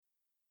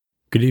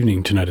Good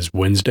evening. Tonight is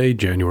Wednesday,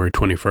 January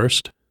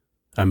 21st.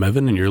 I'm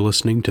Evan, and you're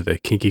listening to the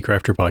Kinky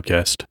Crafter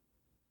Podcast.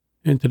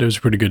 And today was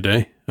a pretty good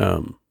day.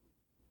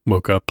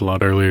 Woke up a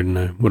lot earlier than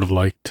I would have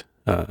liked.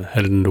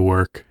 Headed into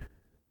work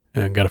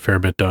and got a fair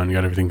bit done.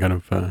 Got everything kind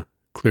of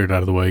cleared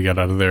out of the way. Got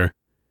out of there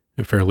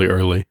fairly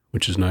early,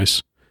 which is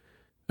nice.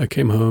 I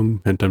came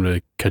home, had time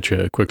to catch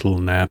a quick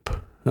little nap.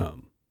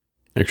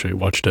 Actually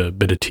watched a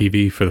bit of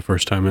TV for the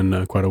first time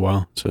in quite a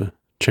while. It's a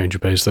change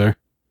of pace there.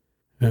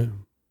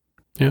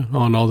 Yeah,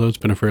 all in all, though, it's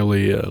been a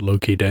fairly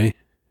low-key day.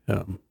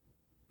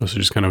 Also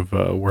just kind of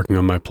working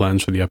on my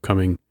plans for the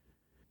upcoming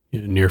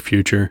near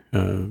future.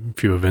 A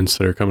few events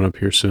that are coming up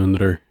here soon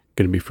that are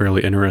going to be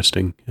fairly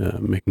interesting,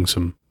 making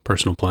some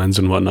personal plans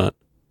and whatnot.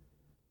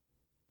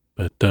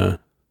 But I'm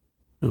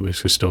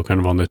basically still kind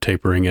of on the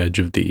tapering edge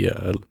of the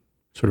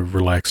sort of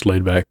relaxed,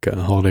 laid-back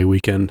holiday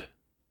weekend.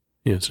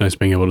 Yeah, it's nice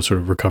being able to sort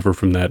of recover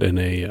from that in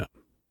a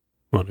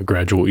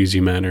gradual,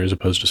 easy manner, as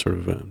opposed to sort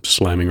of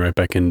slamming right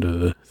back into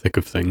the thick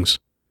of things,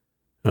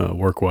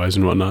 work-wise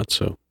and whatnot.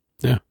 So,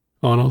 yeah,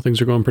 all in all,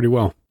 things are going pretty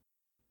well.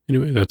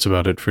 Anyway, that's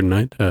about it for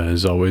tonight.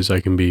 As always, I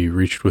can be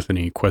reached with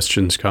any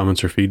questions,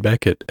 comments, or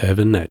feedback at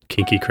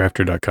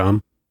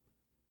evan@kinkycrafter.com.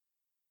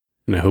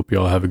 And I hope you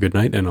all have a good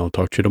night, and I'll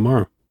talk to you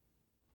tomorrow.